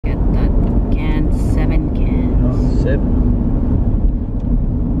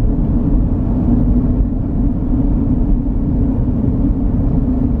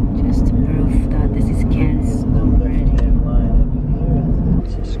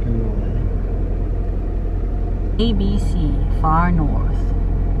ABC, far north.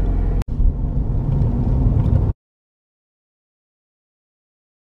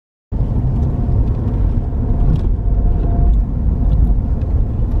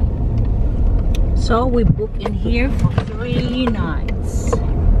 So we booked in here for 3 nights.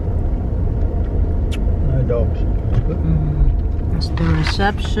 No dogs. That's the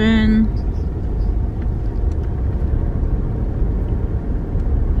reception.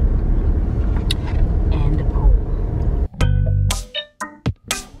 And the pool.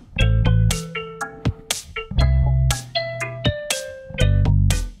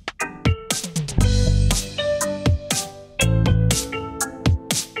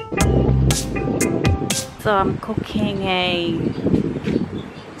 So I'm cooking a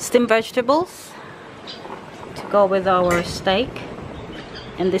steamed vegetables to go with our steak,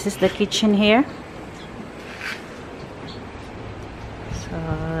 and this is the kitchen here. So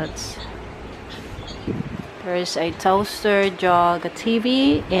there is a toaster, jug, a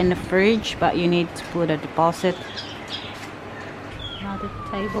TV, and a fridge, but you need to put a deposit. Another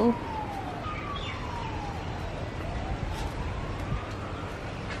table.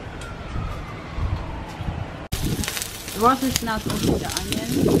 Ross is now cooking the onion.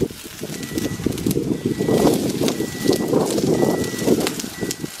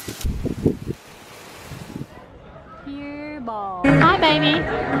 Here, ball. Hi, baby.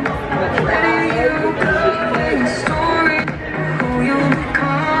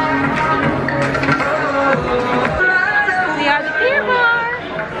 We are the beer bar.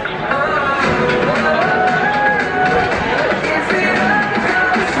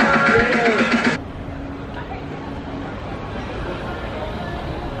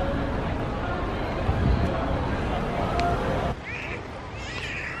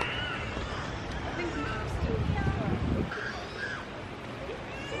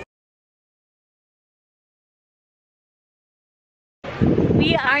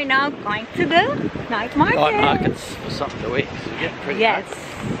 We are now going to the night market. Night markets for something to eat. So you get pretty Yes.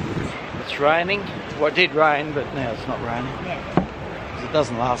 hot. It's raining. Well, it did rain, but now it's not raining. Yes. 'Cause it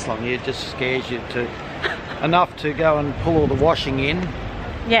doesn't last long. It just scares you to enough to go and pull all the washing in,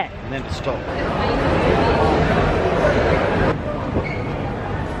 Yeah. and then to stop.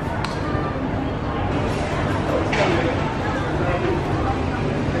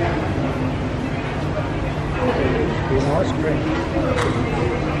 Ice cream.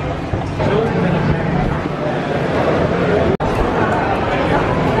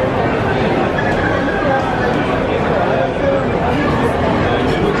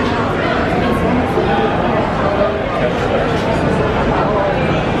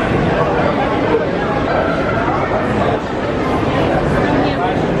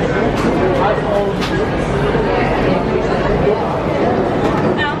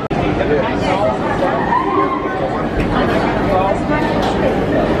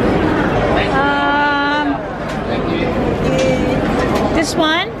 This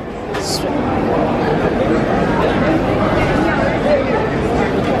one.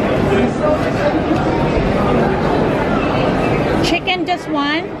 Chicken, just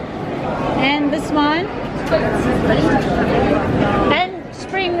one. And this one. And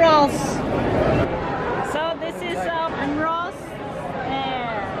spring rolls. So this is rolls and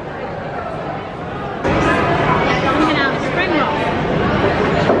we can have a spring roll.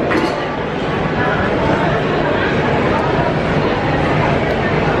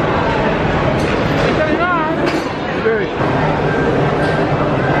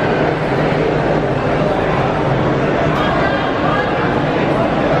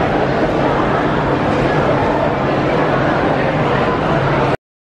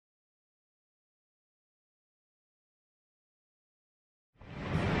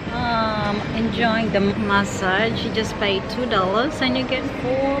 Enjoying the massage. You just pay $2 and you get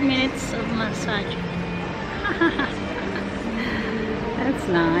 4 minutes of massage. That's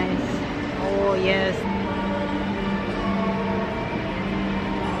nice. Oh yes.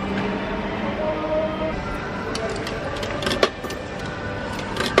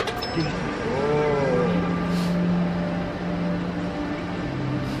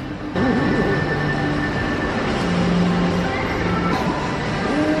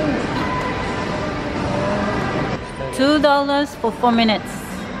 $2 for 4 minutes.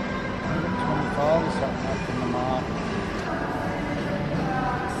 25 or something up in the mark.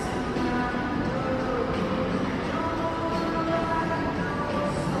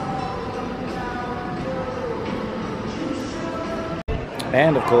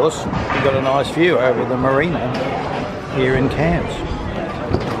 And of course, we've got a nice view over the marina here in Cairns.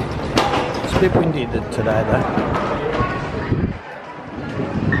 It's a bit windy today though.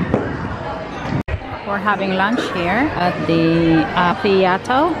 We're having lunch here at the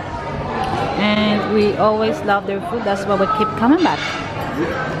Piato, and we always love their food. That's why we keep coming back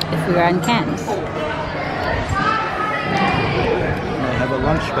if we are in Cairns. They have a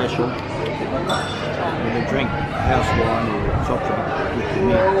lunch special with a drink, house wine or soft drink with the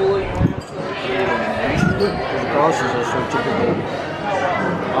meal. The prices are so typical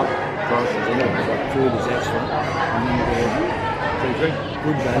up prices, isn't it? Like food is excellent. And then you get free drink,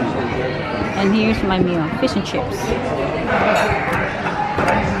 good value. And here's my meal, fish and chips.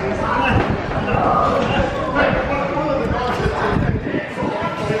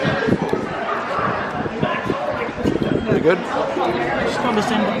 Very good. It's not the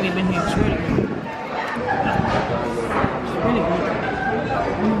same that we've been here. It's really good. It's really good.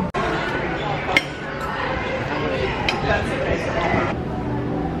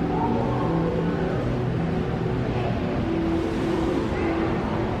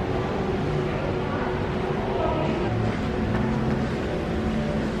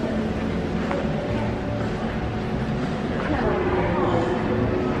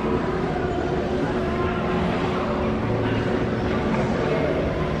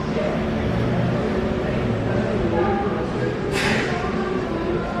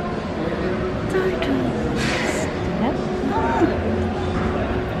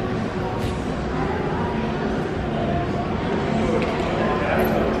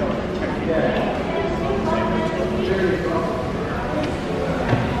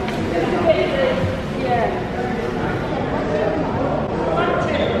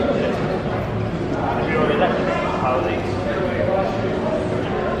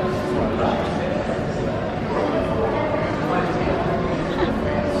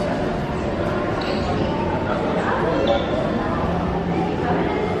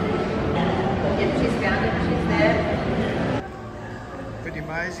 Pretty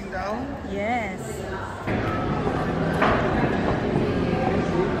amazing, darling. Yes.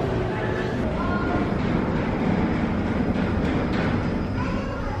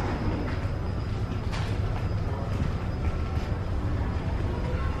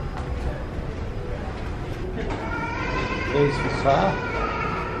 These for sale?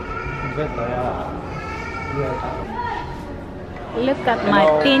 I bet they are. Yeah. Look at my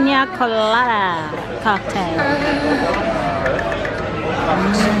pina colada cocktail.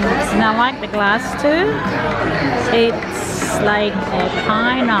 And I like the glass too. It's like a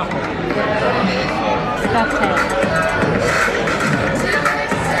pineapple cocktail.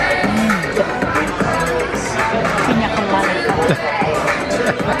 Pina colada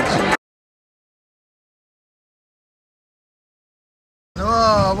cocktail.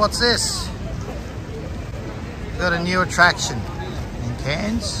 Oh, what's this? Got a new attraction in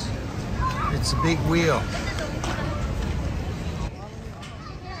Cairns. It's a big wheel.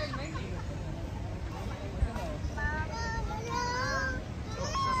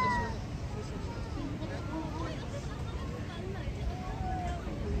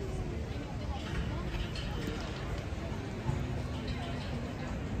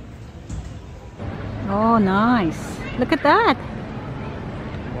 Oh, nice. Look at that.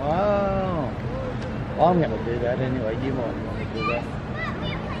 Wow. I'm going to do that anyway. You might want to do that.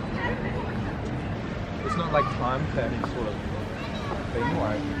 It's not like time turning sort of thing,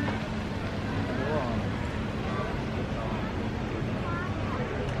 like.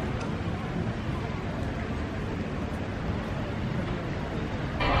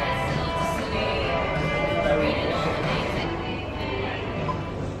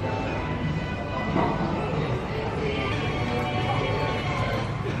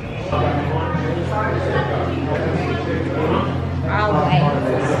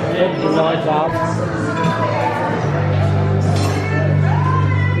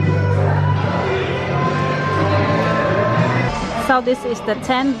 So this is the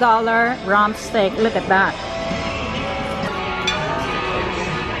 $10 rump steak. Look at that.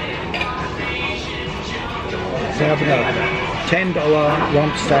 So I've got a $10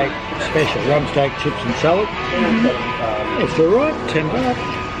 rump steak special, rump steak, chips and salad. It's alright, $10.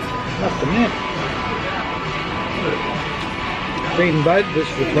 Not the net. Feeding both of us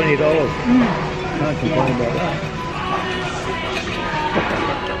for $20. Can't complain about that.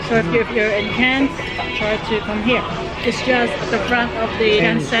 So if you're in Cairns, try to come here. It's just at the front of the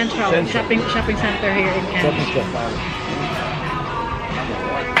Cairns Central shopping center here in Cairns.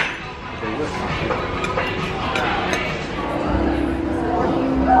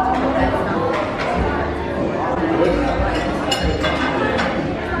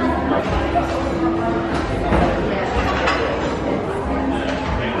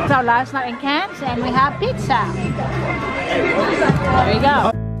 So last night in Cairns and we have pizza. There you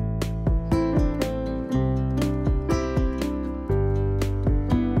go.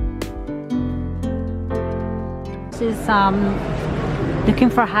 looking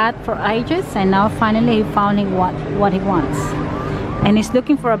for a hat for ages, and now finally he found what he wants, and he's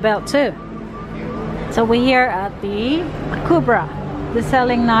looking for a belt too. So we're here at the Cobra. They're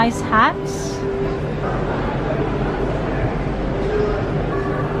selling nice hats.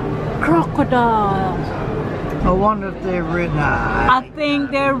 Crocodile. I wonder if they're real. Nah, I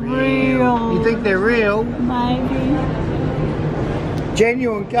think they're real. you think they're real? Maybe.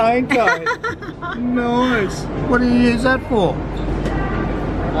 Genuine cane code. Nice. What do you use that for?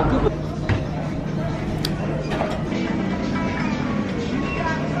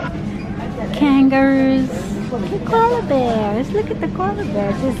 Kangaroos. The koala bears. Look at the koala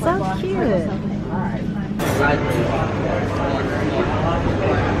bears. They're so cute.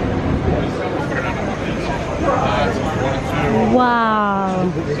 Wow.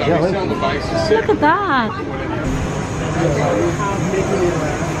 Look at that.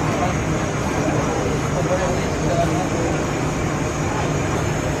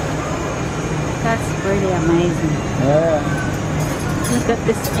 That's really amazing. Yeah. Look at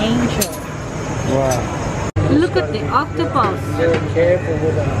this angel. Wow. Look at the octopus. Very careful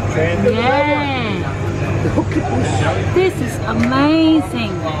with them. Yeah. This is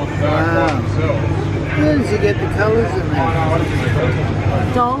amazing. Wow. Where does he get the colours in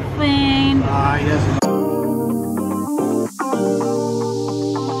there? Dolphin. Ah, he doesn't.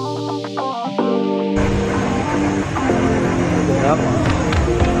 That one.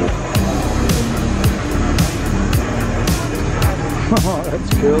 Oh,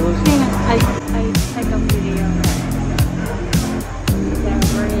 that's cool, isn't it? I take a video.